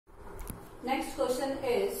Next question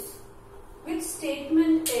is, which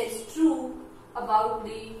statement is true about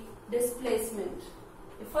the displacement?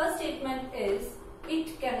 The first statement is,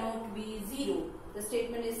 it cannot be zero. The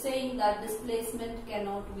statement is saying that displacement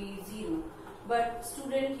cannot be zero. But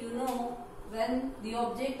student, you know, when the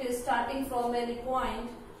object is starting from any point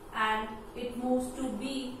and it moves to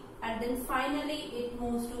B and then finally it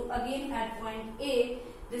moves to again at point A,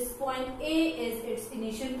 this point A is its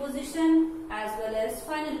initial position as well as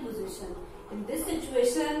final position. In this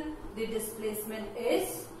situation, the displacement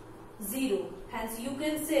is zero. Hence, you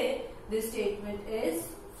can say this statement is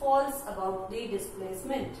false about the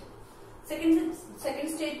displacement. Second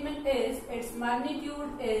statement is, its magnitude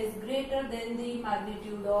is greater than the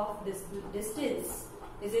magnitude of distance.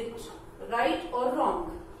 Is it right or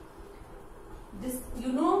wrong?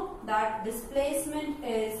 You know that displacement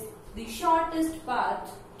is the shortest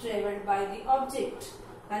path travelled by the object.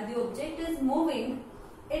 When the object is moving,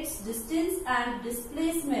 its distance and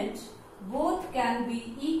displacement both can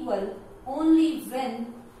be equal only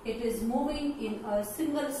when it is moving in a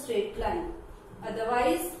single straight line.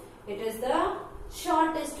 Otherwise, it is the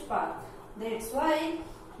shortest path. That's why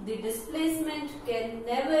the displacement can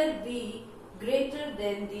never be greater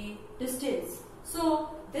than the distance.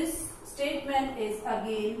 So, this statement is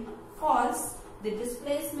again false. The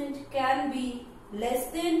displacement can be less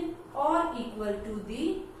than or equal to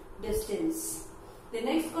the distance. The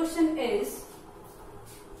next question is,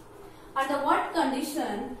 under what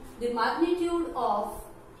condition the magnitude of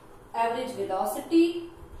average velocity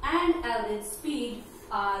and average speed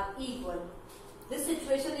are equal? This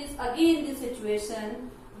situation is again the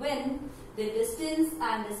situation when the distance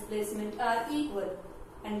and displacement are equal.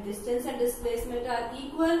 And distance and displacement are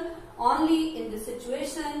equal only in the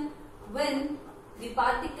situation when the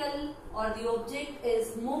particle or the object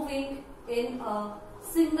is moving in a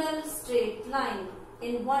single straight line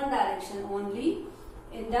in one direction only.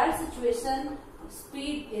 In that situation,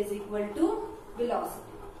 speed is equal to velocity.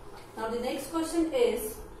 Now the next question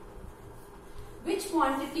is, which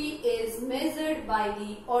quantity is measured by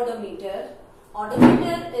the odometer?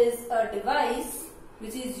 Odometer is a device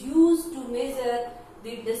which is used to measure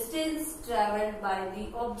the distance travelled by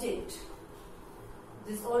the object.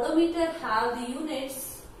 This odometer have the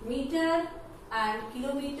units meter and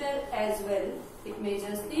kilometer as well. It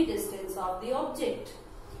measures the distance of the object.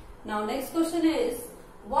 Now next question is,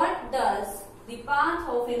 what does the path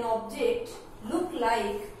of an object look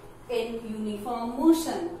like in uniform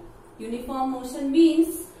motion? Uniform motion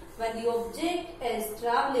means when the object is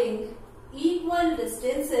travelling equal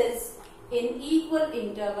distances in equal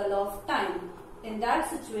interval of time. In that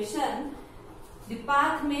situation, the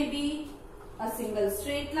path may be a single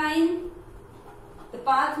straight line, the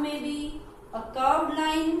path may be a curved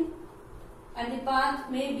line, and the path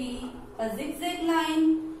may be a zigzag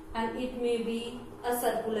line, and it may be a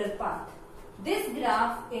circular path. This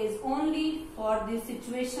graph is only for the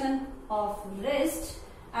situation of rest,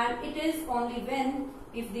 and it is only when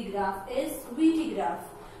if the graph is VT graph.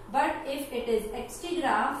 But if it is XT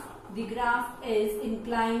graph, the graph is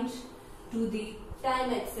inclined to the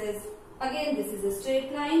time axis. Again, this is a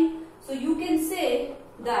straight line. So you can say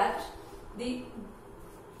that the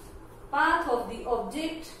path of the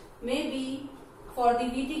object may be, for the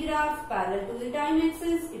VT graph, parallel to the time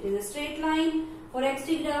axis. It is a straight line. For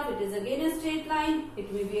XT graph, it is again a straight line.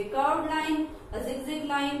 It may be a curved line, a zigzag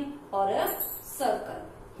line, or a circle.